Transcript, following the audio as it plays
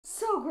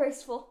So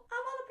graceful. I'm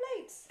on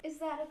a plate. Is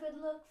that a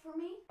good look for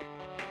me?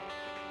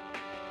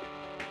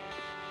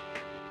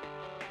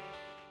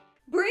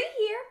 Bree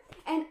here,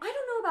 and I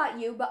don't know about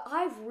you, but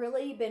I've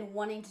really been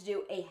wanting to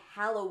do a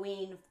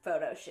Halloween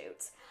photo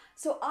shoot.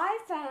 So I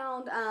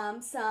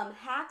found some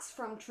hacks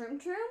from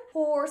Troom Troom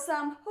for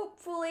some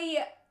hopefully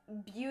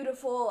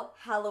beautiful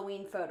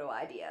Halloween photo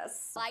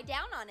ideas. Lie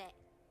down on it.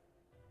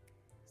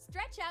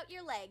 Stretch out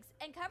your legs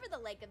and cover the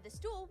leg of the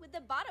stool with the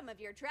bottom of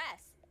your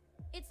dress.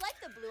 It's like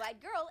the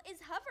blue-eyed girl is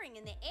hovering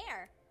in the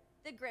air.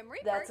 The Grim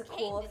Reaper That's a came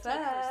cool to effect.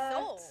 take her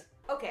soul.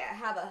 Okay, I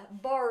have a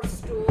bar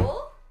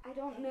stool. I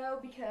don't know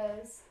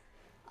because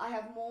I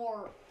have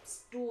more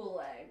stool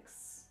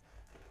legs.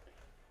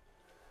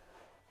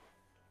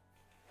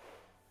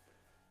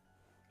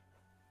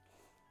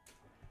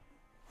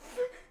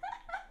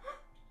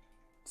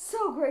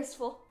 So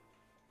graceful.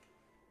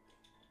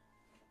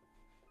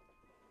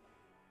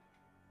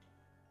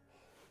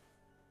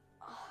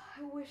 Oh,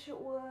 I wish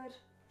it would.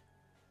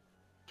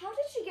 How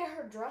did she get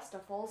her dress to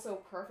fall so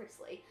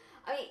perfectly?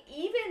 I mean,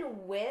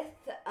 even with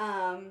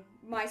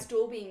my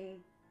stool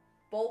being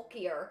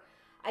bulkier,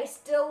 I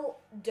still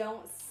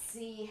don't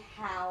see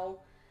how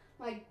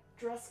my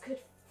dress could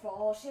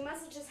fall. She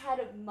must have just had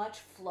a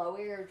much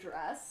flowier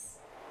dress.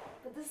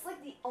 But this is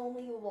like the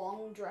only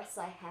long dress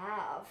I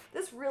have.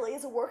 This really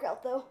is a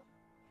workout though.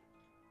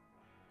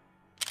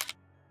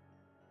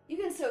 You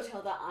can so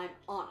tell that I'm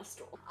on a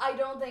stool. I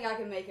don't think I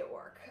can make it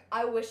work.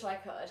 I wish I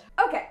could.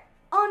 Okay,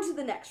 on to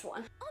the next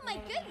one. Oh my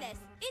goodness,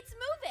 it's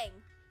moving.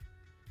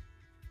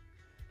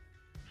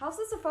 How's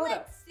this a photo?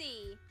 Let's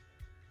see.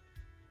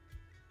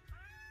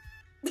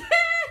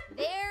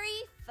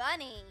 Very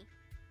funny.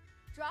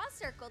 Draw a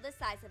circle the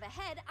size of a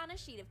head on a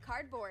sheet of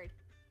cardboard.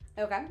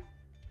 Okay.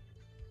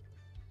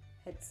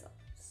 Head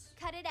size.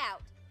 Cut it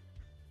out.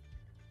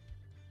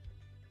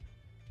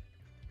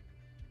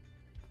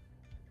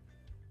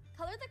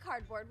 Color the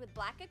cardboard with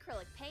black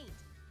acrylic paint.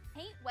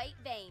 Paint white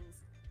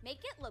veins. Make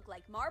it look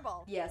like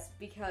marble. Yes,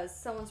 because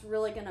someone's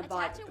really gonna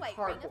buy Attach the a white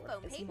ring cardboard. of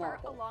foam It's paper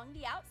marble. along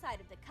the outside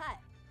of the cut.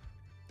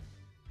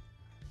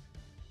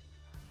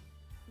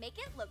 Make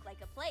it look like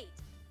a plate.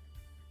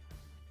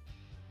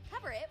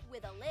 Cover it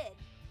with a lid.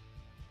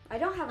 I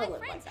don't have a My lid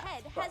like friend's that,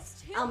 head but has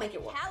too I'll make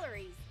many it work.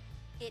 calories.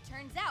 It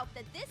turns out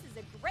that this is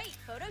a great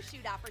photo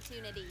shoot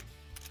opportunity.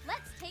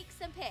 Let's take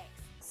some pics.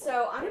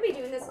 So I'm gonna be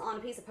doing this on a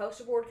piece of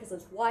poster board because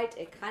it's white.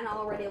 It kind of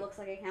already looks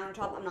like a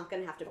countertop. I'm not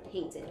gonna have to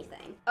paint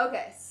anything.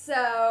 Okay,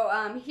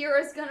 so here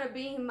is gonna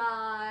be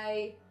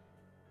my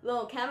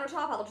little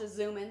countertop. I'll just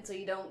zoom in so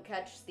you don't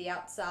catch the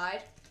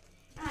outside.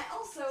 And I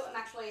also am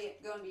actually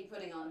going to be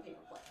putting on paper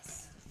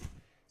plates.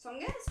 So I'm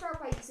gonna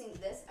start by using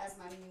this as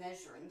my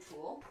measuring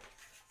tool.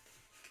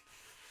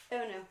 Oh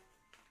no,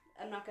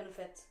 I'm not gonna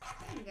fit.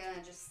 I'm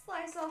gonna just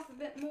slice off a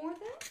bit more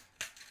then.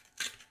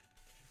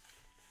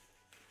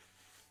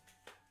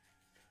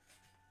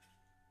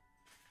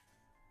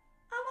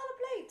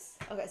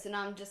 Okay, so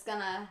now I'm just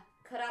gonna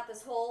cut out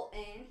this hole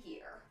in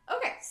here.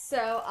 Okay,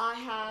 so I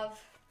have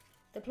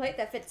the plate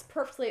that fits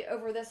perfectly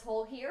over this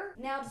hole here.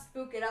 Now to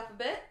spook it up a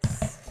bit.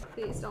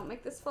 Please don't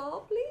make this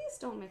fall. Please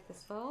don't make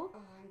this fall. Oh,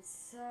 I'm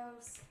so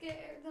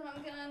scared that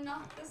I'm gonna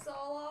knock this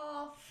all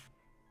off.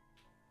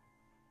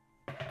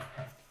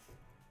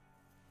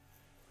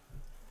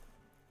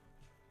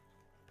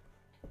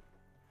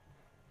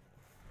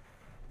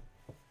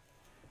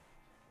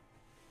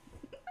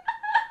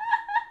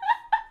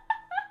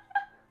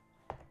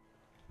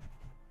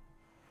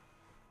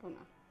 Oh no.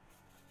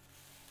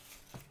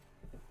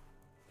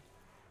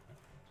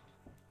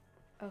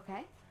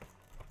 Okay.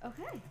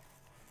 Okay.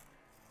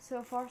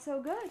 So far, so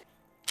good.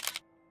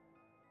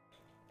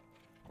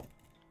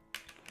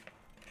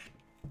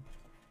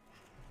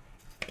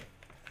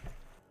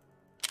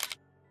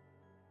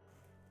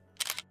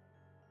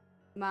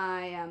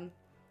 My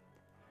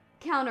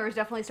counter is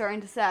definitely starting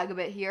to sag a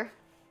bit here.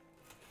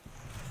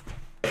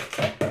 There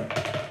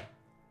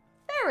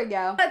we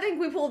go. I think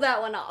we pulled that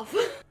one off.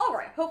 All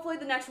right, hopefully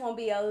the next one will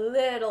be a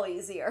little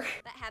easier.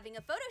 But having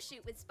a photo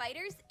shoot with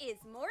spiders is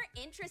more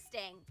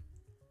interesting.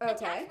 Okay.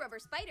 Attach rubber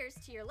spiders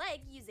to your leg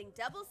using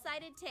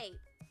double-sided tape.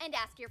 And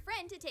ask your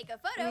friend to take a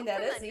photo I mean, that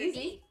from is underneath.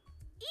 easy.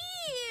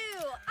 Ew!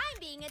 I'm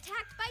being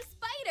attacked by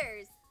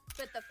spiders!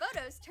 But the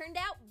photos turned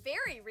out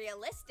very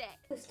realistic.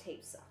 This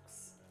tape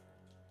sucks.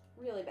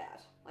 Really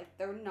bad. Like,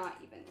 they're not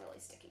even really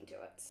sticking to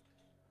it.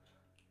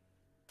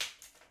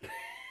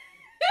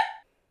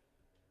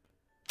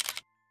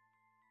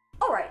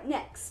 All right,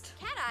 next.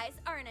 Cat eyes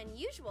are an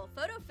unusual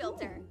photo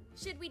filter. Ooh.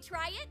 Should we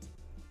try it?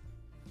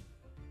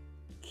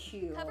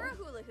 Cute. Cover a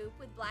hula hoop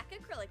with black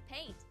acrylic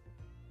paint.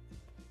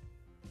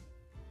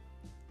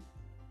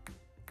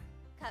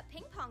 Cut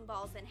ping pong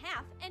balls in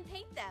half and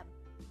paint them.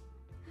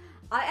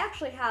 I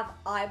actually have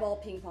eyeball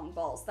ping pong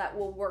balls that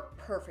will work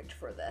perfect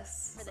for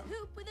this. For the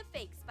hoop with a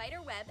fake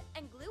spider web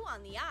and glue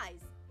on the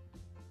eyes.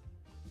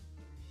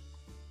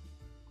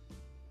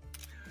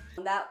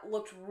 That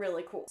looked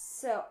really cool.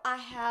 So I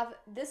have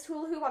this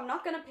hula hoop. I'm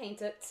not gonna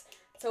paint it,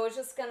 so it's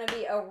just gonna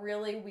be a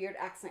really weird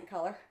accent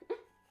color.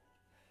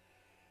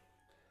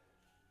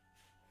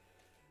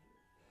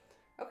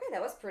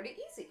 that was pretty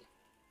easy.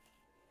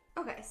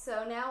 Okay,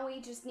 so now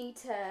we just need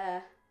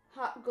to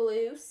hot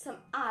glue some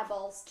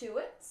eyeballs to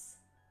it.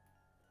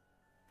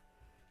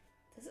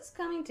 This is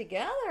coming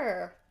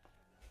together.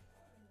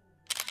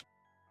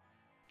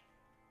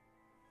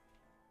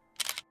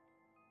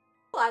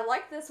 I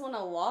like this one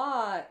a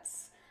lot.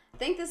 I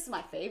think this is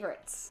my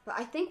favorite. But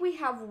I think we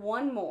have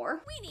one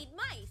more. We need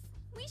mice.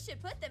 We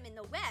should put them in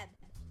the web.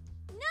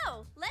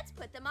 No, let's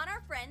put them on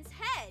our friend's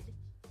head.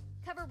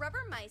 Cover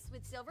rubber mice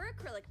with silver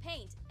acrylic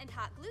paint and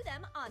hot glue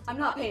them onto I'm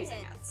not bobby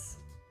painting pins.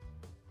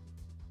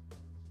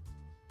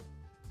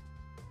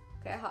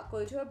 it. Okay, hot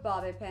glue to a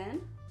bobby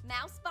pin.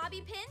 Mouse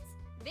bobby pins?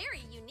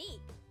 Very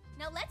unique.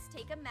 Now let's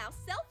take a mouse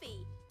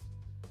selfie.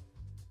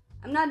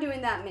 I'm not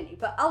doing that many,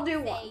 but I'll do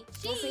Say one.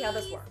 We'll see how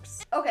this cheese.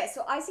 works. Okay,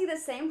 so I see the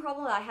same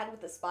problem that I had with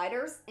the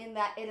spiders in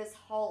that it is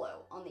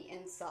hollow on the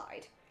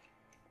inside.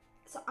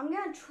 So I'm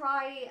gonna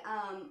try,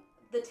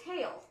 the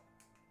tail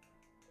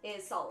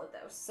is solid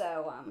though,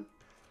 so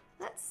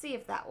let's see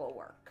if that will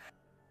work.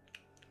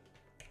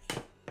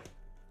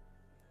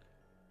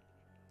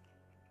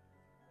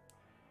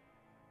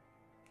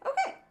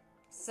 Okay,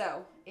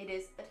 so it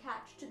is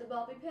attached to the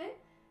bobby pin,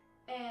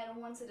 and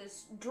once it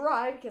is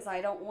dry, because I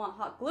don't want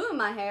hot glue in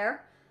my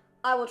hair,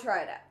 I will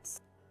try it out.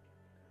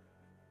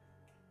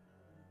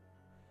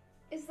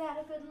 Is that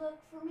a good look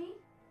for me?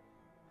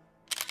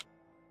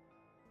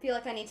 I feel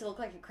like I need to look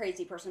like a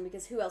crazy person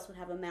because who else would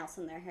have a mouse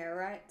in their hair,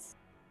 right?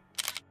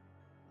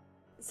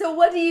 So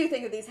what do you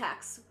think of these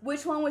hacks?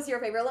 Which one was your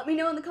favorite? Let me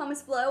know in the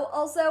comments below.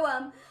 Also,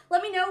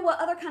 let me know what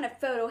other kind of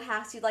photo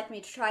hacks you'd like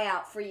me to try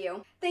out for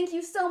you. Thank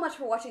you so much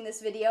for watching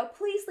this video.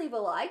 Please leave a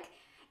like.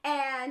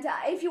 And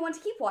if you want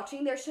to keep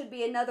watching, there should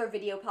be another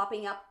video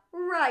popping up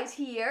right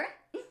here.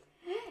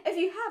 If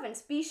you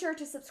haven't, be sure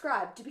to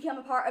subscribe to become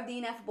a part of the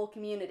Ineffable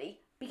community,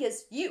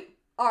 because you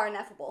are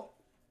ineffable.